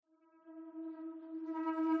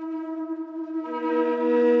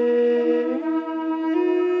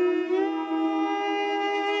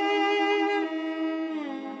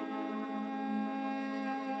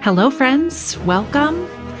Hello, friends. Welcome.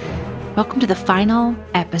 Welcome to the final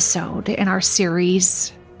episode in our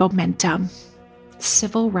series, Momentum,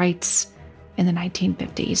 Civil Rights in the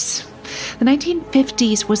 1950s. The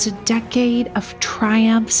 1950s was a decade of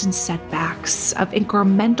triumphs and setbacks, of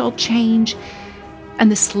incremental change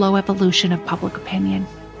and the slow evolution of public opinion.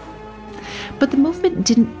 But the movement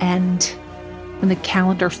didn't end when the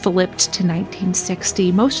calendar flipped to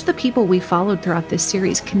 1960. Most of the people we followed throughout this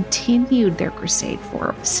series continued their crusade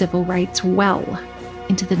for civil rights well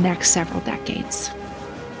into the next several decades.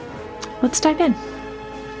 Let's dive in.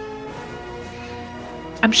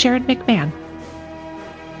 I'm Sharon McMahon,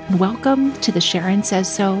 and welcome to the Sharon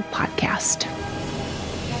Says So podcast.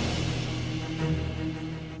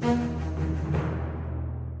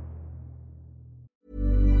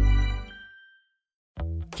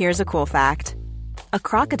 Here's a cool fact. A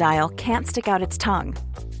crocodile can't stick out its tongue.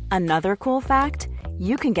 Another cool fact,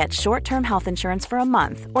 you can get short-term health insurance for a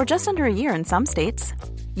month or just under a year in some states.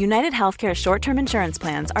 United Healthcare short-term insurance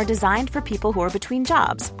plans are designed for people who are between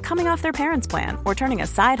jobs, coming off their parents' plan, or turning a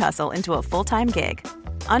side hustle into a full-time gig.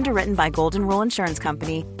 Underwritten by Golden Rule Insurance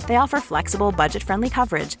Company, they offer flexible, budget-friendly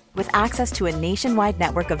coverage with access to a nationwide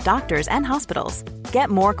network of doctors and hospitals. Get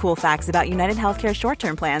more cool facts about United Healthcare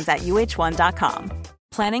short-term plans at uh1.com.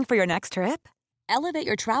 Planning for your next trip? Elevate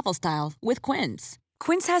your travel style with Quince.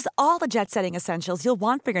 Quince has all the jet-setting essentials you'll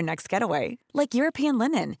want for your next getaway, like European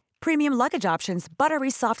linen, premium luggage options, buttery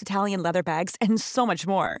soft Italian leather bags, and so much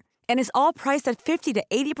more. And is all priced at 50 to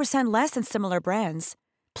 80% less than similar brands.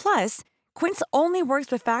 Plus, Quince only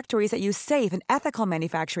works with factories that use safe and ethical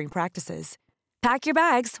manufacturing practices. Pack your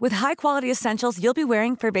bags with high-quality essentials you'll be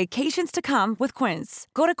wearing for vacations to come with Quince.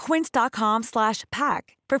 Go to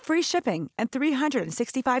quince.com/pack for free shipping and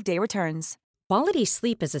 365-day returns. Quality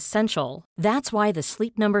sleep is essential. That's why the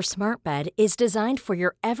Sleep Number Smart Bed is designed for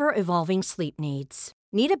your ever-evolving sleep needs.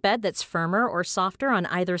 Need a bed that's firmer or softer on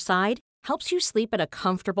either side? Helps you sleep at a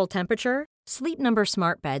comfortable temperature? Sleep Number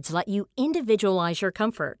Smart Beds let you individualize your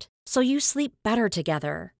comfort, so you sleep better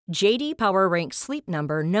together. J.D. Power ranks Sleep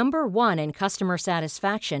Number number 1 in customer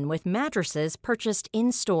satisfaction with mattresses purchased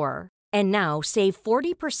in-store. And now save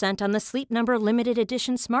 40% on the Sleep Number Limited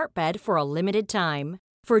Edition Smart Bed for a limited time.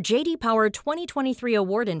 For J.D. Power 2023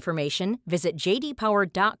 award information, visit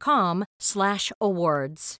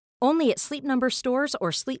jdpower.com/awards. Only at Sleep Number stores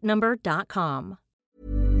or sleepnumber.com.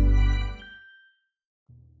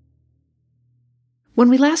 When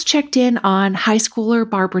we last checked in on high schooler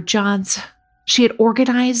Barbara Johns, she had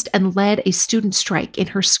organized and led a student strike in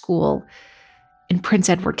her school in Prince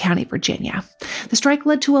Edward County, Virginia. The strike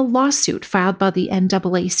led to a lawsuit filed by the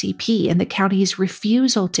NAACP and the county's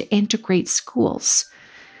refusal to integrate schools.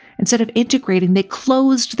 Instead of integrating, they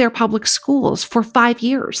closed their public schools for 5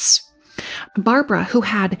 years. Barbara, who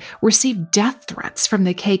had received death threats from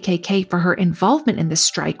the KKK for her involvement in the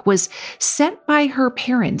strike, was sent by her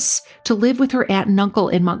parents to live with her aunt and uncle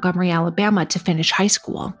in Montgomery, Alabama to finish high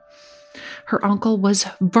school. Her uncle was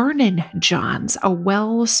Vernon Johns, a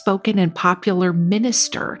well-spoken and popular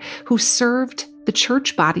minister who served the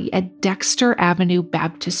church body at Dexter Avenue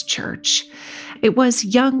Baptist Church. It was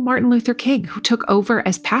young Martin Luther King who took over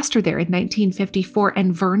as pastor there in 1954,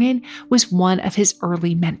 and Vernon was one of his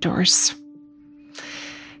early mentors.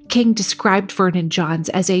 King described Vernon Johns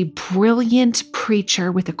as a brilliant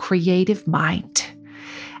preacher with a creative mind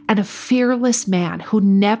and a fearless man who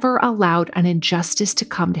never allowed an injustice to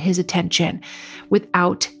come to his attention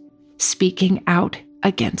without speaking out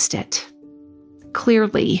against it.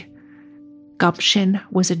 Clearly, gumption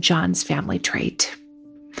was a Johns family trait.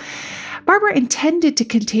 Barbara intended to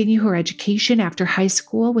continue her education after high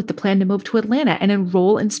school with the plan to move to Atlanta and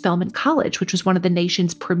enroll in Spelman College, which was one of the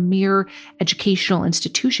nation's premier educational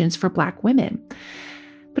institutions for Black women.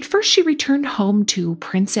 But first she returned home to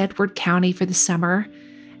Prince Edward County for the summer,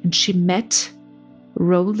 and she met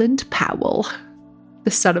Roland Powell,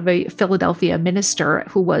 the son of a Philadelphia minister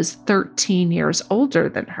who was 13 years older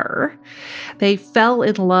than her. They fell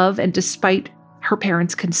in love, and despite her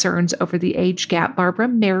parents' concerns over the age gap, Barbara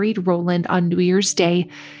married Roland on New Year's Day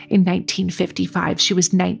in 1955. She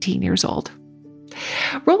was 19 years old.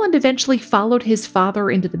 Roland eventually followed his father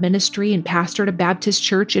into the ministry and pastored a Baptist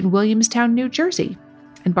church in Williamstown, New Jersey.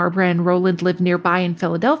 And Barbara and Roland lived nearby in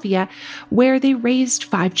Philadelphia, where they raised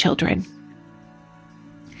 5 children.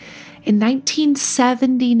 In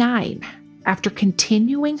 1979, after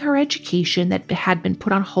continuing her education that had been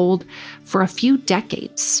put on hold for a few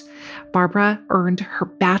decades, Barbara earned her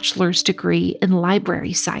bachelor's degree in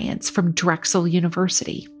library science from Drexel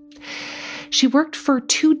University. She worked for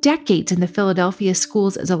 2 decades in the Philadelphia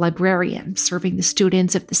schools as a librarian, serving the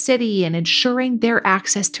students of the city and ensuring their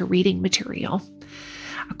access to reading material.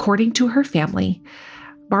 According to her family,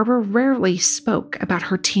 Barbara rarely spoke about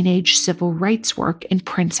her teenage civil rights work in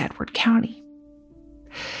Prince Edward County.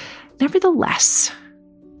 Nevertheless,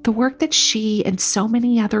 the work that she and so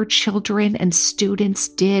many other children and students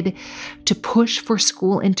did to push for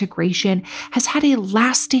school integration has had a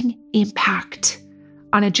lasting impact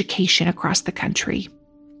on education across the country.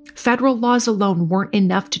 Federal laws alone weren't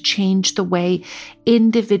enough to change the way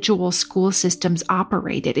individual school systems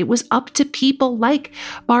operated. It was up to people like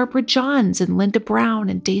Barbara Johns and Linda Brown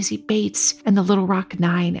and Daisy Bates and the Little Rock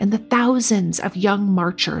Nine and the thousands of young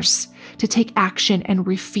marchers to take action and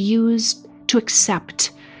refuse to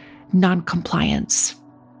accept noncompliance.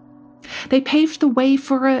 They paved the way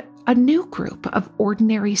for a new group of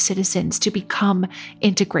ordinary citizens to become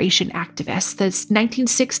integration activists. The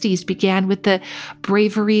 1960s began with the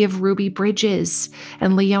bravery of Ruby Bridges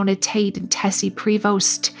and Leona Tate and Tessie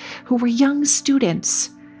Prevost, who were young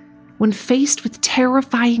students. When faced with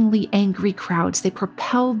terrifyingly angry crowds, they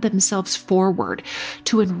propelled themselves forward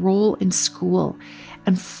to enroll in school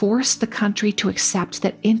and force the country to accept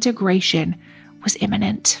that integration was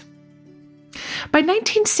imminent. By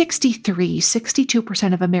 1963,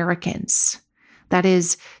 62% of Americans, that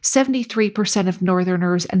is 73% of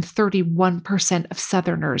Northerners and 31% of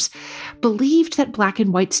Southerners, believed that Black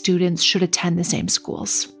and white students should attend the same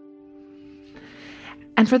schools.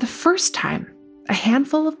 And for the first time, a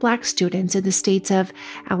handful of Black students in the states of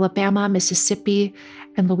Alabama, Mississippi,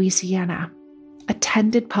 and Louisiana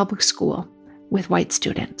attended public school with white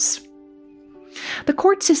students. The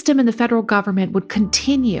court system and the federal government would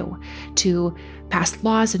continue to pass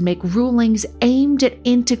laws and make rulings aimed at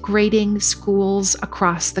integrating schools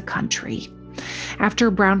across the country. After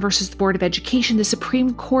Brown versus the Board of Education, the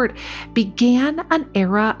Supreme Court began an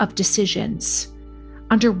era of decisions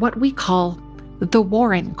under what we call the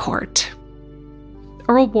Warren Court.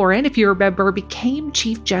 Earl Warren, if you remember, became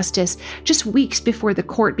Chief Justice just weeks before the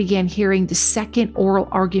court began hearing the second oral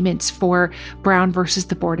arguments for Brown versus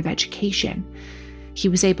the Board of Education. He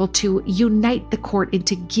was able to unite the court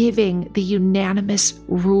into giving the unanimous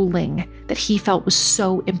ruling that he felt was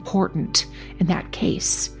so important in that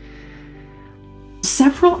case.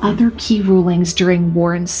 Several other key rulings during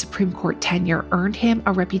Warren's Supreme Court tenure earned him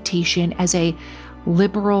a reputation as a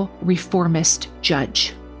liberal reformist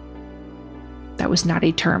judge. That was not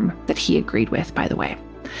a term that he agreed with, by the way.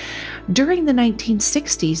 During the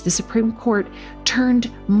 1960s, the Supreme Court turned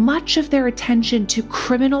much of their attention to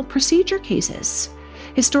criminal procedure cases.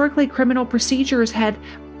 Historically, criminal procedures had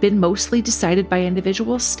been mostly decided by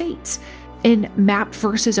individual states. In Mapp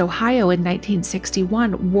versus Ohio in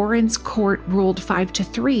 1961, Warren's court ruled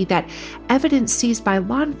 5-3 that evidence seized by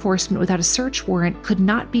law enforcement without a search warrant could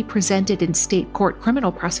not be presented in state court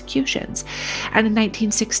criminal prosecutions. And in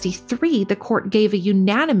 1963, the court gave a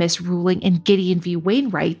unanimous ruling in Gideon v.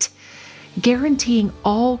 Wainwright, guaranteeing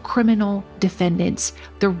all criminal defendants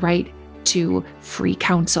the right to free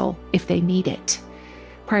counsel if they need it.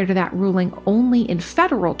 Prior to that ruling, only in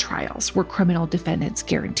federal trials were criminal defendants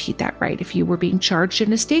guaranteed that right. If you were being charged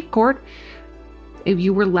in a state court,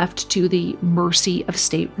 you were left to the mercy of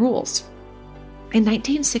state rules. In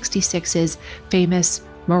 1966's famous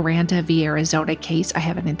Miranda v. Arizona case, I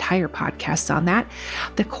have an entire podcast on that,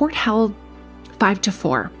 the court held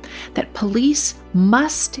 5-4 that police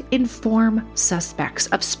must inform suspects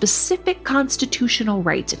of specific constitutional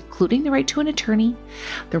rights, including the right to an attorney,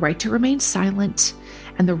 the right to remain silent,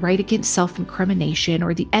 and the right against self-incrimination,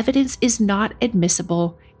 or the evidence is not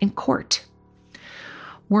admissible in court.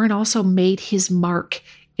 Warren also made his mark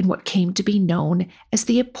in what came to be known as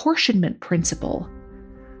the apportionment principle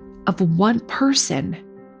of one person,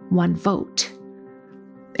 one vote.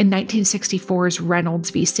 In 1964's Reynolds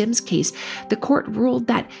v. Sims case, the court ruled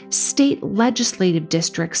that state legislative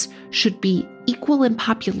districts should be equal in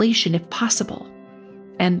population if possible.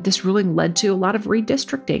 And this ruling led to a lot of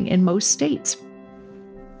redistricting in most states.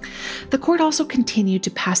 The court also continued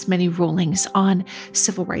to pass many rulings on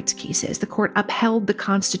civil rights cases. The court upheld the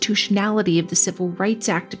constitutionality of the Civil Rights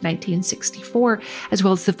Act of 1964, as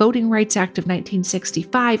well as the Voting Rights Act of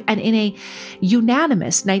 1965, and in a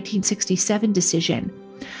unanimous 1967 decision,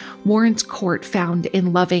 Warren's court found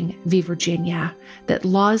in Loving v. Virginia that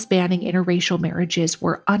laws banning interracial marriages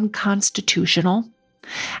were unconstitutional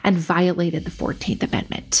and violated the 14th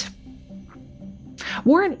Amendment.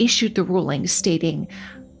 Warren issued the ruling stating,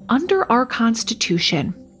 "Under our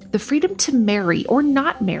Constitution, the freedom to marry or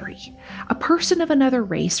not marry a person of another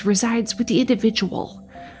race resides with the individual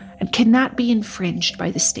and cannot be infringed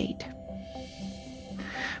by the state."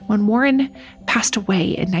 When Warren passed away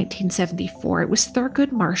in 1974, it was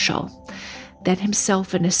Thurgood Marshall, then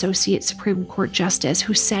himself an Associate Supreme Court Justice,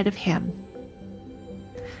 who said of him,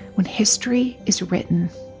 when history is written,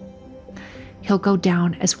 he'll go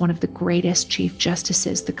down as one of the greatest Chief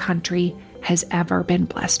Justices the country has ever been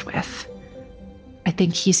blessed with. I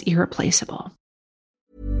think he's irreplaceable.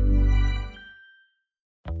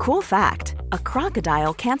 Cool fact, a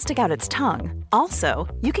crocodile can't stick out its tongue. Also,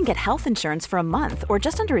 you can get health insurance for a month or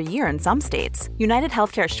just under a year in some states. United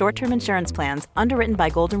Healthcare short-term insurance plans, underwritten by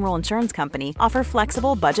Golden Rule Insurance Company, offer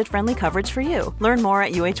flexible, budget-friendly coverage for you. Learn more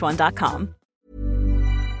at uh1.com.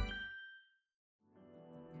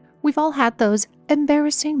 We've all had those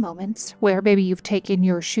embarrassing moments where maybe you've taken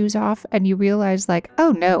your shoes off and you realize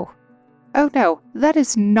oh no, that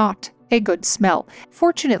is not a good smell.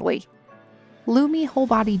 Fortunately, Lume Whole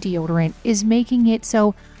Body Deodorant is making it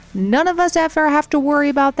so none of us ever have to worry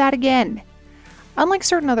about that again. Unlike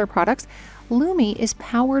certain other products, Lume is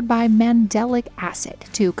powered by mandelic acid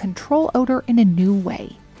to control odor in a new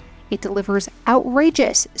way. It delivers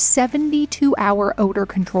outrageous 72-hour odor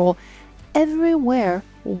control everywhere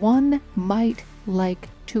one might like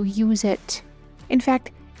to use it. In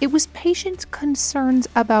fact, it was patients' concerns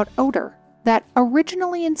about odor that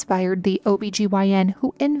originally inspired the OBGYN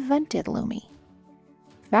who invented Lume.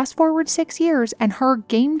 Fast forward 6 years, and her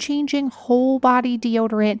game-changing whole body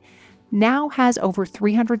deodorant now has over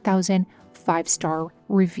 300,000 5-star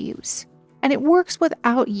reviews. And it works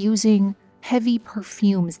without using heavy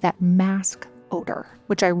perfumes that mask odor,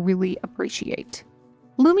 which I really appreciate.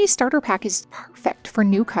 Lume's starter pack is perfect for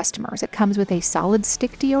new customers. It comes with a solid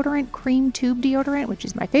stick deodorant, cream tube deodorant, which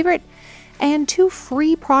is my favorite, and 2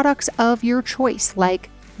 free products of your choice, like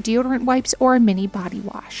deodorant wipes or a mini body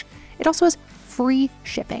wash. It also has free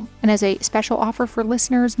shipping. And as a special offer for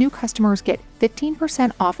listeners, new customers get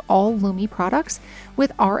 15% off all Lume products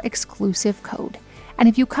with our exclusive code. And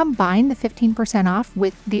if you combine the 15% off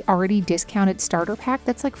with the already discounted starter pack,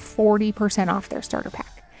 that's 40% off their starter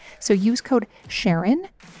pack. So use code Sharon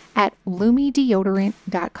at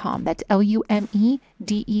LumeDeodorant.com. That's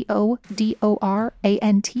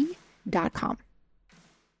LumeDeodorant.com.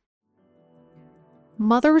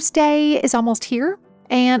 Mother's Day is almost here.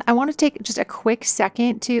 And I want to take just a quick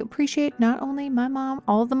second to appreciate not only my mom,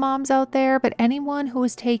 all the moms out there, but anyone who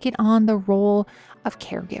has taken on the role of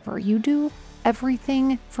caregiver. You do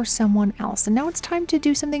everything for someone else. And now it's time to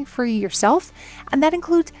do something for yourself. And that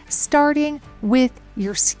includes starting with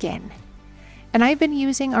your skin. And I've been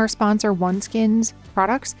using our sponsor OneSkin's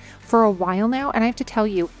products for a while now. And I have to tell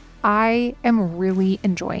you, I am really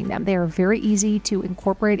enjoying them. They are very easy to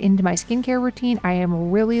incorporate into my skincare routine. I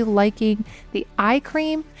am really liking the eye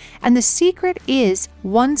cream. And the secret is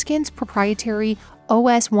OneSkin's proprietary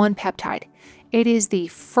OS1 peptide. It is the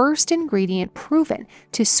first ingredient proven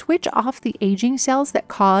to switch off the aging cells that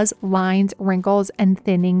cause lines, wrinkles, and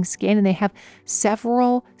thinning skin. And they have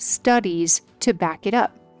several studies to back it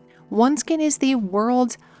up. OneSkin is the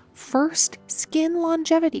world's first skin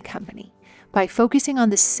longevity company. By focusing on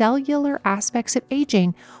the cellular aspects of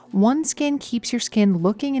aging, OneSkin keeps your skin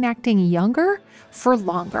looking and acting younger for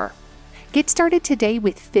longer. Get started today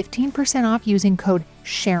with 15% off using code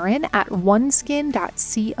Sharon at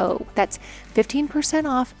oneskin.co. That's 15%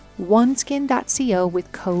 off oneskin.co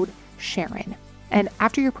with code Sharon. And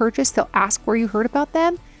after your purchase, they'll ask where you heard about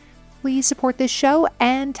them. Please support this show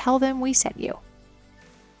and tell them we sent you.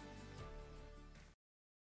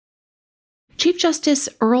 Chief Justice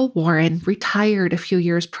Earl Warren retired a few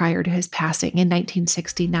years prior to his passing in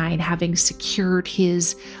 1969, having secured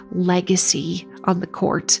his legacy on the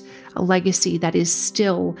court, a legacy that is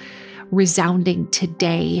still resounding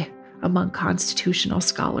today among constitutional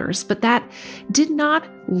scholars. But that did not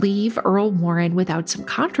leave Earl Warren without some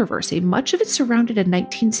controversy. Much of it surrounded a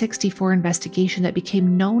 1964 investigation that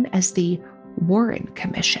became known as the Warren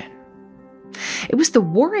Commission. It was the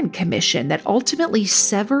Warren Commission that ultimately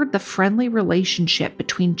severed the friendly relationship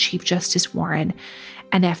between Chief Justice Warren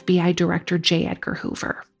and FBI Director J. Edgar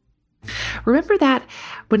Hoover. Remember that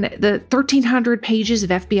when the 1,300 pages of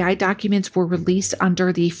FBI documents were released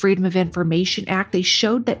under the Freedom of Information Act, they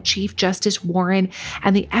showed that Chief Justice Warren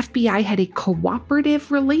and the FBI had a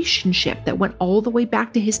cooperative relationship that went all the way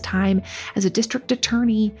back to his time as a district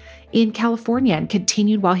attorney in California and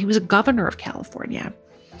continued while he was a governor of California.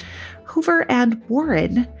 Hoover and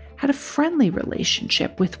Warren had a friendly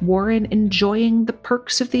relationship, with Warren enjoying the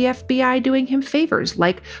perks of the FBI doing him favors,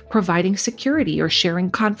 like providing security or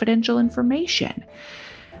sharing confidential information.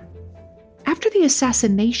 After the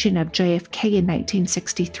assassination of JFK in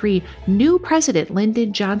 1963, new President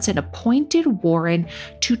Lyndon Johnson appointed Warren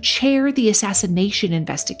to chair the assassination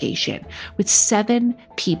investigation, with 7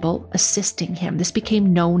 people assisting him. This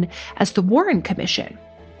became known as the Warren Commission.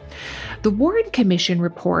 The Warren Commission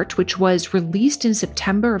report, which was released in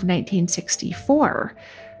September of 1964,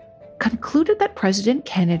 concluded that President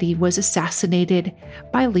Kennedy was assassinated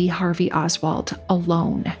by Lee Harvey Oswald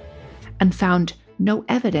alone and found no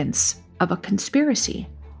evidence of a conspiracy.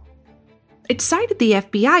 It cited the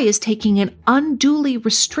FBI as taking an unduly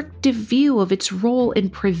restrictive view of its role in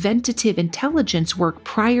preventative intelligence work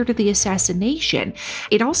prior to the assassination.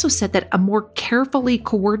 It also said that a more carefully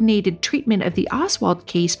coordinated treatment of the Oswald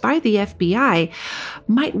case by the FBI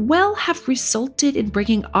might well have resulted in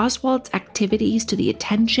bringing Oswald's activities to the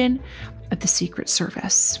attention of the Secret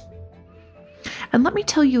Service. And let me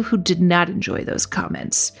tell you who did not enjoy those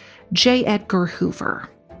comments: J. Edgar Hoover.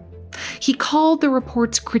 He called the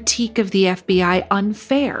report's critique of the FBI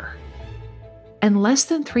unfair. And less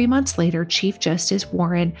than 3 months later, Chief Justice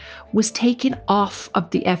Warren was taken off of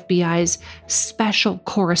the FBI's special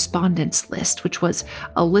correspondence list, which was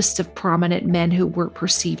a list of prominent men who were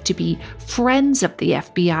perceived to be friends of the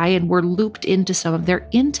FBI and were looped into some of their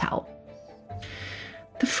intel.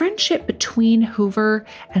 The friendship between Hoover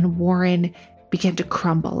and Warren began to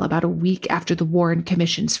crumble about a week after the Warren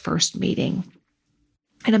Commission's first meeting.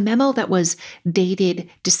 In a memo that was dated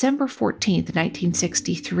December 14th,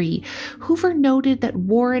 1963, Hoover noted that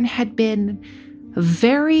Warren had been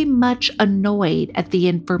very much annoyed at the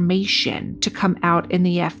information to come out in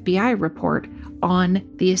the FBI report on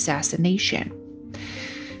the assassination.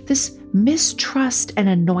 This mistrust and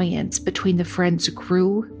annoyance between the friends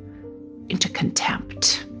grew into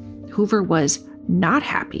contempt. Hoover was not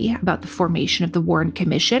happy about the formation of the Warren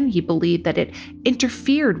Commission. He believed that it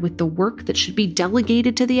interfered with the work that should be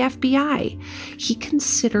delegated to the FBI. He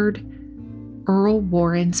considered Earl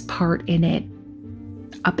Warren's part in it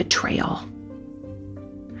a betrayal.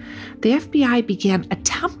 The FBI began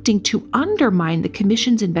attempting to undermine the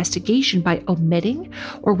commission's investigation by omitting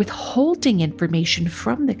or withholding information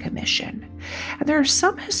from the commission. And there are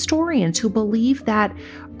some historians who believe that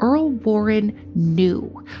Earl Warren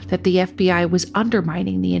knew that the FBI was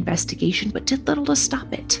undermining the investigation, but did little to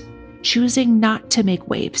stop it, choosing not to make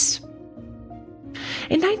waves.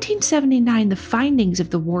 In 1979, the findings of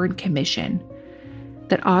the Warren Commission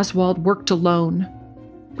that Oswald worked alone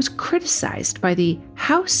was criticized by the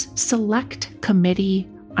House Select Committee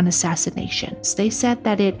on Assassinations. They said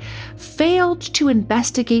that it failed to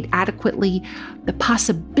investigate adequately the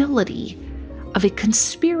possibility of a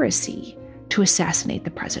conspiracy to assassinate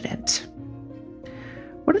the president.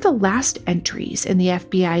 One of the last entries in the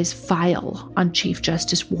FBI's file on Chief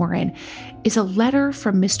Justice Warren is a letter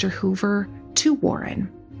from Mr. Hoover to Warren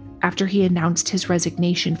after he announced his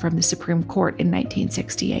resignation from the Supreme Court in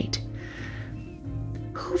 1968.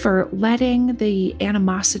 Hoover, letting the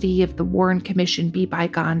animosity of the Warren Commission be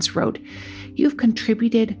bygones, wrote, "You've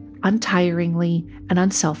contributed untiringly and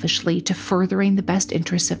unselfishly to furthering the best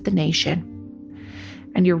interests of the nation,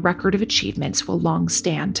 and your record of achievements will long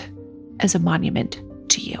stand as a monument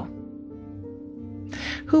to you."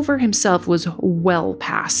 Hoover himself was well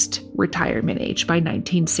past retirement age by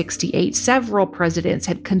 1968. Several presidents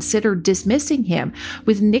had considered dismissing him,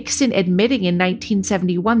 with Nixon admitting in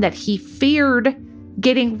 1971 that he feared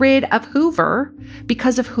getting rid of Hoover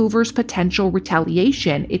because of Hoover's potential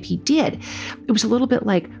retaliation if he did. It was a little bit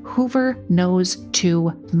like Hoover knows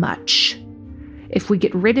too much. If we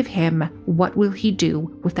get rid of him, what will he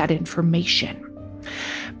do with that information?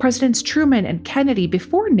 Presidents Truman and Kennedy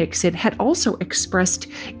before Nixon had also expressed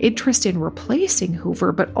interest in replacing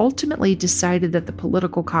Hoover, but ultimately decided that the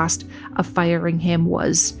political cost of firing him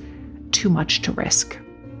was too much to risk.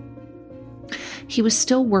 He was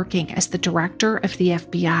still working as the director of the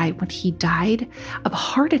FBI when he died of a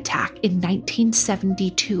heart attack in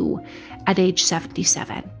 1972 at age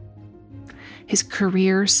 77. His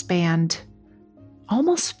career spanned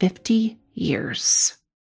almost 50 years.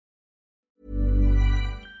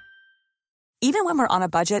 Even when we're on a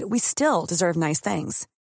budget, we still deserve nice things.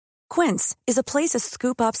 Quince is a place to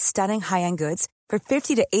scoop up stunning high-end goods for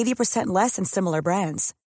 50 to 80% less than similar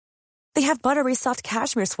brands. They have buttery soft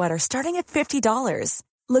cashmere sweaters starting at $50,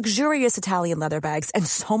 luxurious Italian leather bags, and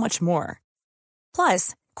so much more.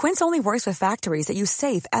 Plus, Quince only works with factories that use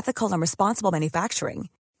safe, ethical, and responsible manufacturing.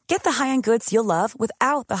 Get the high-end goods you'll love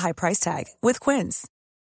without the high price tag with Quince.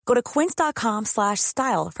 Go to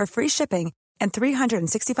quince.com/style for free shipping and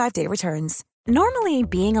 365-day returns. Normally,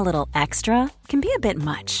 being a little extra can be a bit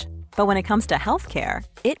much, but when it comes to healthcare,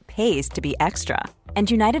 it pays to be extra. And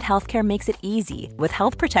United Healthcare makes it easy with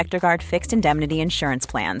Health Protector Guard fixed indemnity insurance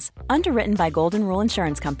plans. Underwritten by Golden Rule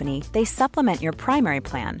Insurance Company, they supplement your primary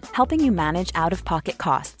plan, helping you manage out-of-pocket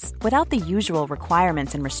costs without the usual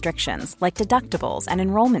requirements and restrictions like deductibles and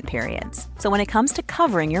enrollment periods. So when it comes to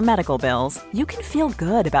covering your medical bills, you can feel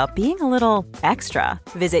good about being a little extra.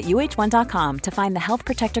 Visit UH1.com to find the Health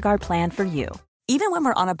Protector Guard plan for you. Even when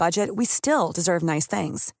we're on a budget, we still deserve nice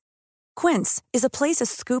things. Quince is a place to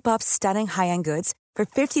scoop up stunning high-end goods for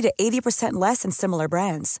 50 to 80% less than similar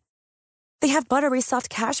brands. They have buttery soft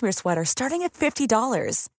cashmere sweaters starting at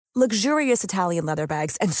 $50, luxurious Italian leather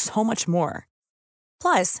bags, and so much more.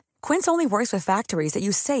 Plus, Quince only works with factories that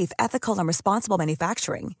use safe, ethical, and responsible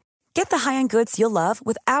manufacturing. Get the high-end goods you'll love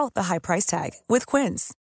without the high price tag with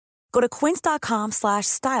Quince. Go to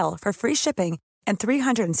quince.com/style for free shipping and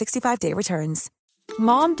 365-day returns.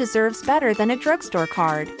 Mom deserves better than a drugstore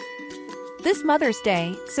card. This Mother's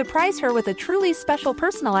Day, surprise her with a truly special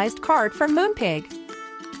personalized card from Moonpig.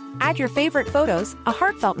 Add your favorite photos, a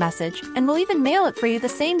heartfelt message, and we'll even mail it for you the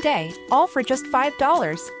same day, all for just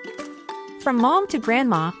 $5. From mom to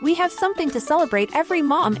grandma, we have something to celebrate every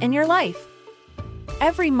mom in your life.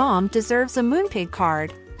 Every mom deserves a Moonpig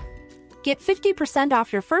card. Get 50%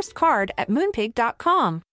 off your first card at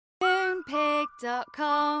Moonpig.com.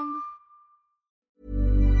 Moonpig.com.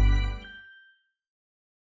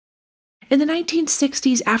 In the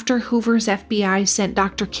 1960s, after Hoover's FBI sent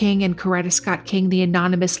Dr. King and Coretta Scott King the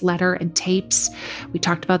anonymous letter and tapes, we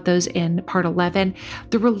talked about those in part 11,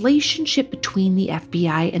 the relationship between the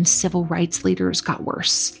FBI and civil rights leaders got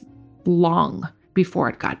worse, long before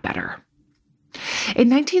it got better. In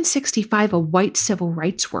 1965, a white civil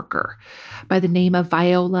rights worker by the name of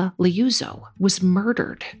Viola Liuzzo was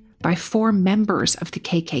murdered by 4 members of the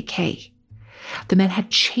KKK. The men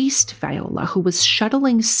had chased Viola, who was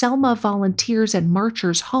shuttling Selma volunteers and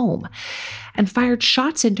marchers home, and fired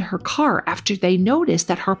shots into her car after they noticed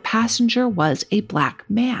that her passenger was a black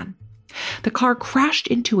man. The car crashed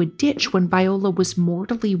into a ditch when Viola was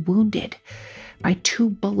mortally wounded by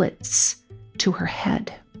 2 bullets to her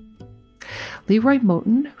head. Leroy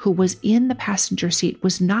Moton, who was in the passenger seat,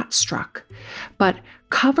 was not struck, but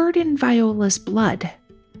covered in Viola's blood,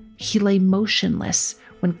 he lay motionless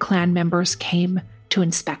when Klan members came to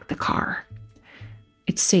inspect the car.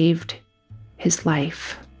 It saved his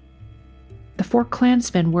life. The 4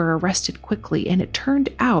 Klansmen were arrested quickly, and it turned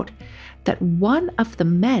out that one of the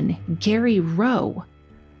men, Gary Rowe,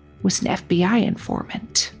 was an FBI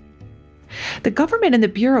informant. The government and the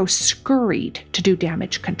Bureau scurried to do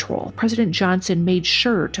damage control. President Johnson made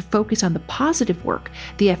sure to focus on the positive work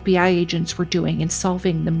the FBI agents were doing in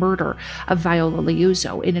solving the murder of Viola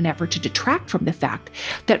Liuzzo in an effort to detract from the fact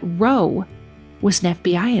that Rowe was an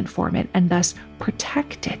FBI informant and thus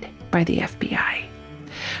protected by the FBI.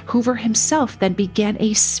 Hoover himself then began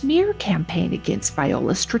a smear campaign against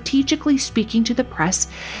Viola, strategically speaking to the press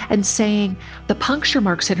and saying, "The puncture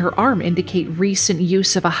marks in her arm indicate recent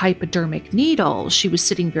use of a hypodermic needle. She was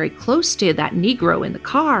sitting very close to that Negro in the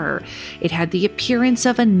car. It had the appearance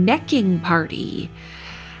of a necking party."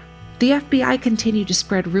 The FBI continued to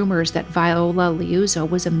spread rumors that Viola Liuzzo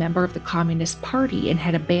was a member of the Communist Party and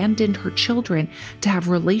had abandoned her children to have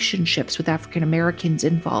relationships with African Americans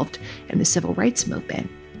involved in the civil rights movement.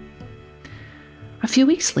 A few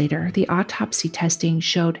weeks later, the autopsy testing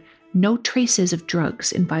showed no traces of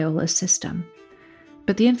drugs in Viola's system,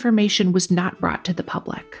 but the information was not brought to the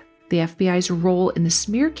public. The FBI's role in the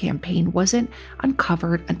smear campaign wasn't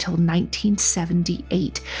uncovered until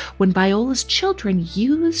 1978, when Viola's children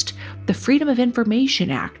used the Freedom of Information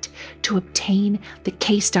Act to obtain the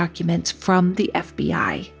case documents from the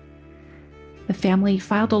FBI. The family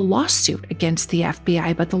filed a lawsuit against the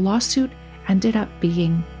FBI, but the lawsuit ended up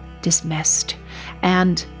being dismissed,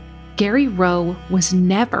 and Gary Rowe was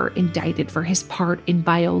never indicted for his part in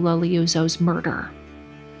Viola Liuzzo's murder.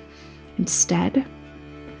 Instead,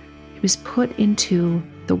 he was put into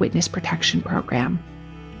the Witness Protection Program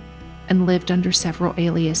and lived under several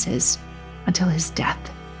aliases until his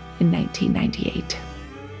death in 1998.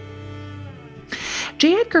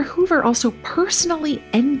 J. Edgar Hoover also personally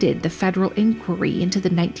ended the federal inquiry into the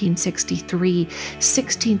 1963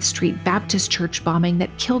 16th Street Baptist Church bombing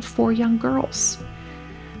that killed 4 young girls.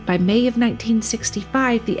 By May of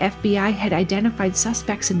 1965, the FBI had identified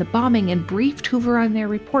suspects in the bombing and briefed Hoover on their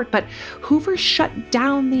report, but Hoover shut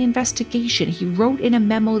down the investigation. He wrote in a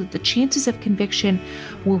memo that the chances of conviction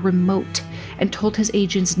were remote and told his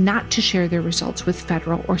agents not to share their results with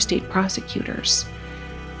federal or state prosecutors.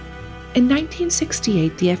 In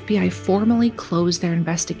 1968, the FBI formally closed their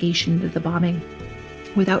investigation into the bombing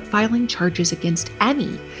without filing charges against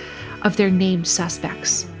any of their named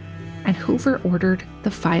suspects, and Hoover ordered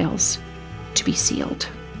the files to be sealed.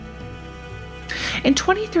 In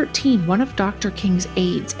 2013, one of Dr. King's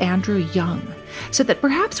aides, Andrew Young, said that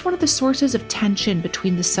perhaps one of the sources of tension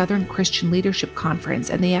between the Southern Christian Leadership Conference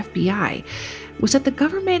and the FBI was that the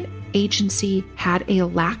government agency had a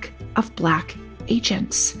lack of Black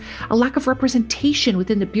agents. A lack of representation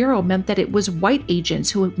within the Bureau meant that it was white agents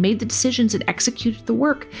who made the decisions and executed the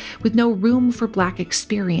work, with no room for Black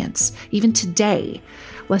experience. Even today,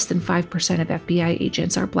 less than 5% of FBI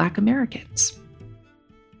agents are Black Americans.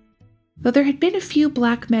 Though there had been a few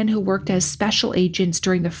Black men who worked as special agents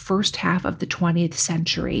during the first half of the 20th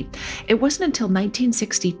century, it wasn't until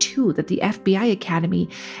 1962 that the FBI Academy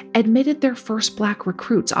admitted their first Black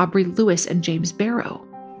recruits, Aubrey Lewis and James Barrow.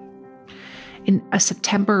 In a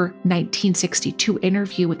September 1962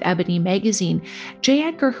 interview with Ebony magazine, J.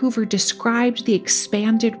 Edgar Hoover described the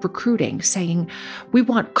expanded recruiting, saying, "We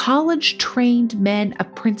want college-trained men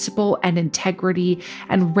of principle and integrity,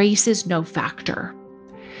 and race is no factor.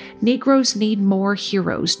 Negroes need more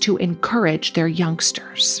heroes to encourage their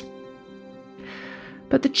youngsters."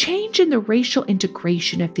 But the change in the racial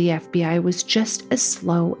integration of the FBI was just as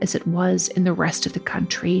slow as it was in the rest of the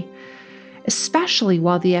country, especially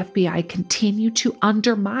while the FBI continued to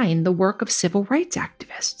undermine the work of civil rights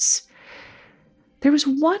activists. There was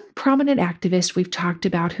one prominent activist we've talked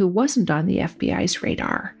about who wasn't on the FBI's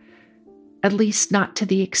radar, at least not to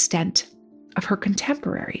the extent of her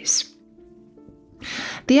contemporaries.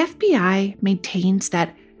 The FBI maintains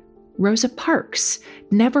that Rosa Parks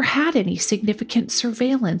never had any significant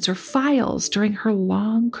surveillance or files during her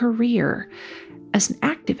long career as an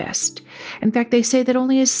activist. In fact, they say that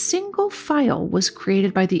only a single file was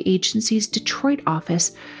created by the agency's Detroit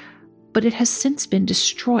office, but it has since been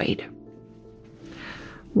destroyed.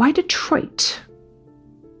 Why Detroit?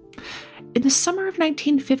 In the summer of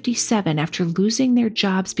 1957, after losing their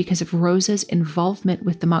jobs because of Rosa's involvement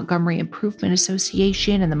with the Montgomery Improvement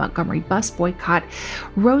Association and the Montgomery bus boycott,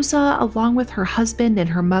 Rosa, along with her husband and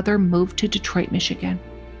her mother, moved to Detroit, Michigan.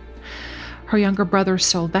 Her younger brother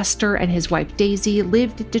Sylvester and his wife Daisy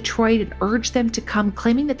lived in Detroit and urged them to come,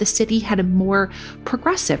 claiming that the city had a more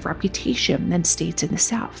progressive reputation than states in the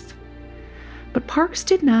South. But Parks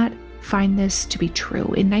did not find this to be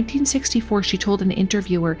true. In 1964, she told an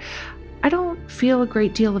interviewer, "I don't feel a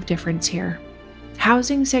great deal of difference here.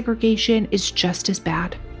 Housing segregation is just as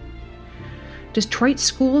bad." Detroit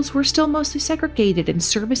schools were still mostly segregated, and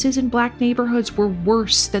services in Black neighborhoods were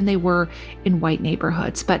worse than they were in white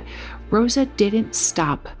neighborhoods. But Rosa didn't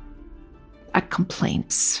stop at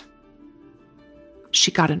complaints.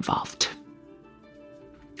 She got involved.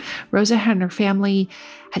 Rosa and her family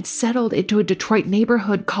had settled into a Detroit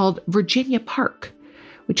neighborhood called Virginia Park,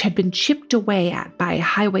 which had been chipped away at by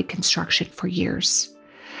highway construction for years.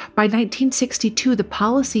 By 1962, the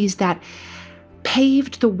policies that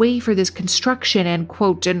paved the way for this construction and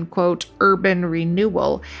quote-unquote urban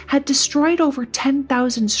renewal had destroyed over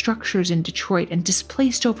 10,000 structures in Detroit and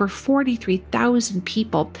displaced over 43,000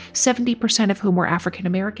 people, 70% of whom were African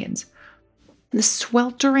Americans. The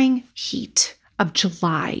sweltering heat of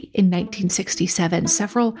July in 1967,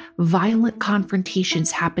 several violent confrontations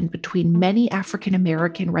happened between many African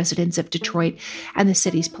American residents of Detroit and the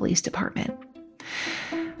city's police department.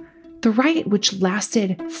 The riot, which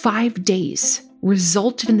lasted 5 days,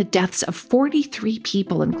 resulted in the deaths of 43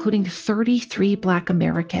 people, including 33 Black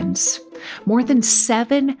Americans. More than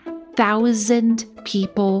 7,000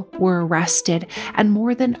 people were arrested, and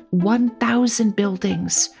more than 1,000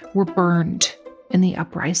 buildings were burned in the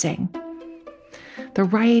uprising. The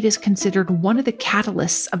riot is considered one of the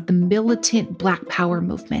catalysts of the militant Black Power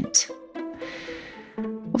movement.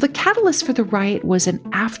 Well, the catalyst for the riot was an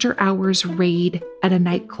after-hours raid at a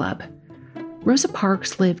nightclub. Rosa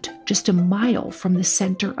Parks lived just a mile from the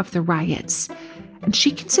center of the riots, and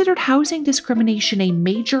she considered housing discrimination a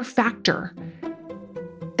major factor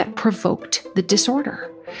that provoked the disorder.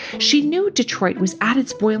 She knew Detroit was at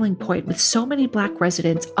its boiling point with so many Black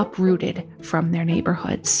residents uprooted from their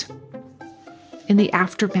neighborhoods. In the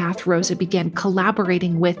aftermath, Rosa began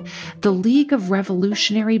collaborating with the League of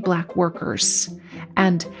Revolutionary Black Workers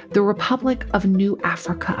and the Republic of New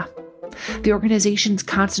Africa. The organizations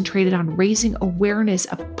concentrated on raising awareness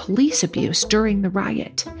of police abuse during the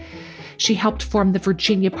riot. She helped form the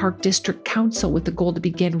Virginia Park District Council with the goal to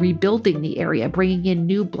begin rebuilding the area, bringing in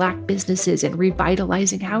new Black businesses and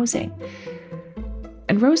revitalizing housing.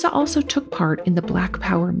 And Rosa also took part in the Black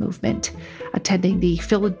Power movement, attending the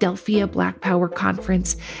Philadelphia Black Power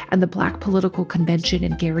Conference and the Black Political Convention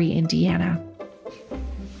in Gary, Indiana.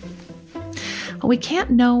 Well, we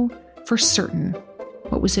can't know for certain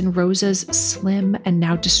what was in Rosa's slim and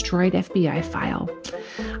now destroyed FBI file.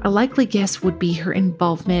 A likely guess would be her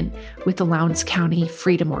involvement with the Lowndes County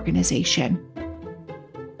Freedom Organization.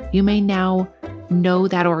 You may now know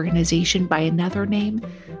that organization by another name,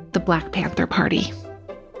 the Black Panther Party.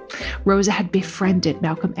 Rosa had befriended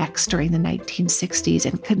Malcolm X during the 1960s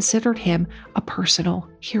and considered him a personal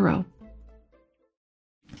hero.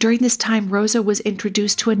 During this time, Rosa was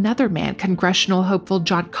introduced to another man, congressional hopeful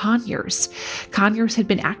John Conyers. Conyers had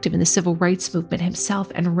been active in the civil rights movement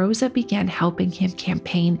himself, and Rosa began helping him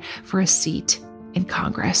campaign for a seat in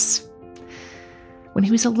Congress. When he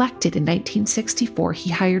was elected in 1964, he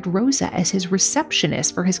hired Rosa as his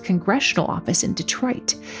receptionist for his congressional office in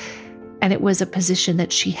Detroit, and it was a position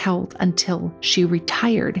that she held until she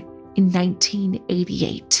retired in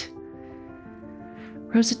 1988.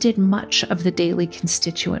 Rosa did much of the daily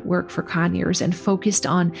constituent work for Conyers and focused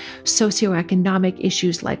on socioeconomic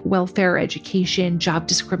issues like welfare, education, job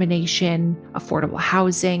discrimination, affordable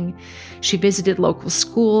housing. She visited local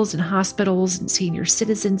schools and hospitals and senior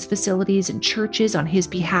citizens facilities and churches on his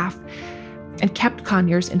behalf and kept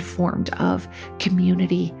Conyers informed of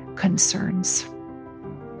community concerns.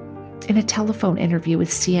 In a telephone interview with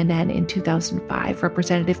CNN in 2005,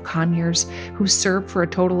 Representative Conyers, who served for a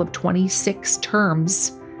total of 26 terms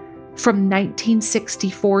from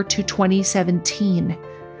 1964 to 2017,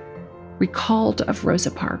 recalled of Rosa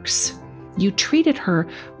Parks, "You treated her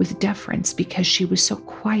with deference because she was so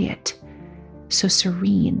quiet, so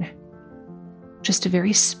serene, just a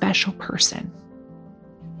very special person.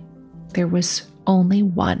 There was only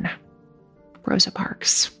one Rosa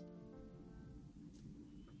Parks."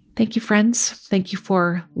 Thank you, friends. Thank you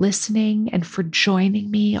for listening and for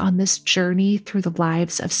joining me on this journey through the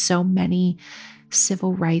lives of so many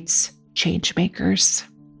civil rights changemakers.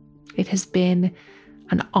 It has been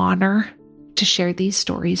an honor to share these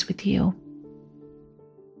stories with you.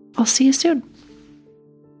 I'll see you soon.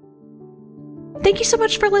 Thank you so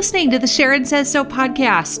much for listening to the Sharon Says So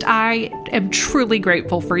podcast. I am truly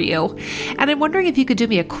grateful for you. And I'm wondering if you could do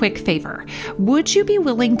me a quick favor. Would you be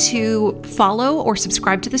willing to follow or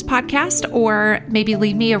subscribe to this podcast, or maybe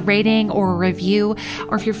leave me a rating or a review?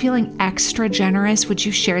 Or if you're feeling extra generous, would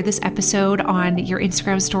you share this episode on your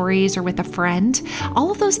Instagram stories or with a friend? All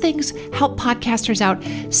of those things help podcasters out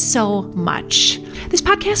so much. This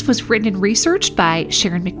podcast was written and researched by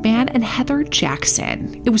Sharon McMahon and Heather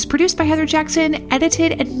Jackson. It was produced by Heather Jackson,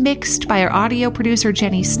 edited and mixed by our audio producer,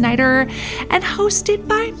 Jenny Snyder, and hosted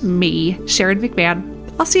by me, Sharon McMahon.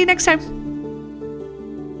 I'll see you next time.